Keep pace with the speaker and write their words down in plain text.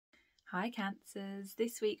Hi Cancers,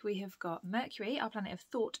 this week we have got Mercury, our planet of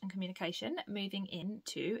thought and communication, moving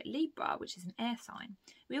into Libra, which is an air sign.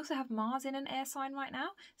 We also have Mars in an air sign right now,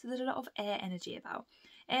 so there's a lot of air energy about.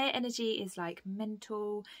 Air energy is like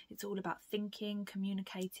mental, it's all about thinking,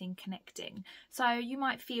 communicating, connecting. So you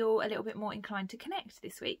might feel a little bit more inclined to connect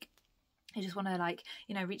this week. You just want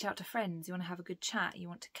to reach out to friends, you want to have a good chat, you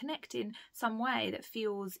want to connect in some way that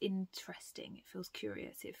feels interesting, it feels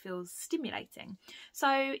curious, it feels stimulating.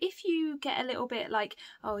 So if you get a little bit like,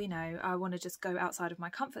 oh, I want to just go outside of my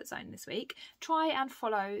comfort zone this week, try and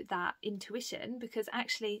follow that intuition, because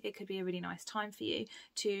actually it could be a really nice time for you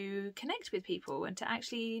to connect with people and to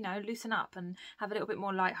actually, loosen up and have a little bit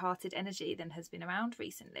more light-hearted energy than has been around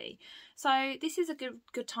recently. So this is a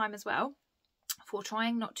good time as well for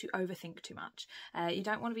trying not to overthink too much. You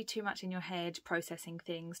don't want to be too much in your head processing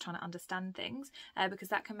things, trying to understand things, because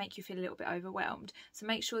that can make you feel a little bit overwhelmed. So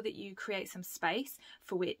make sure that you create some space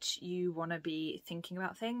for which you want to be thinking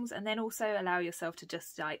about things, and then also allow yourself to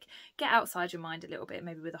just get outside your mind a little bit,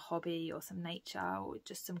 maybe with a hobby or some nature or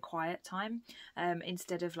just some quiet time,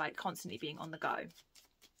 instead of constantly being on the go.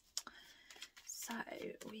 So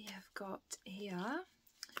we have got here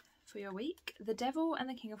for your week the Devil and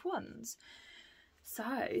the King of Wands.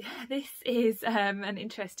 So this is an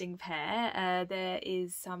interesting pair. There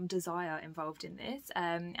is some desire involved in this,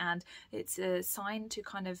 and it's a sign to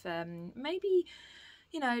kind of maybe,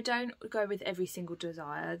 don't go with every single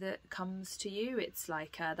desire that comes to you. It's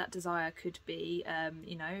like that desire could be,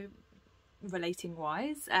 relating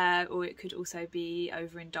wise, or it could also be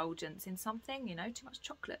overindulgence in something, too much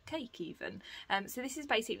chocolate cake even. So this is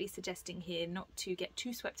basically suggesting here not to get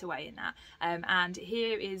too swept away in that, and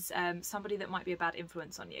here is somebody that might be a bad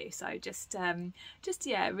influence on you, so just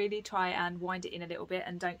really try and wind it in a little bit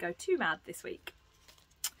and don't go too mad this week.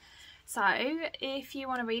 So if you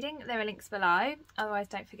want a reading, there are links below. Otherwise,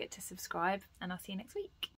 don't forget to subscribe, and I'll see you next week.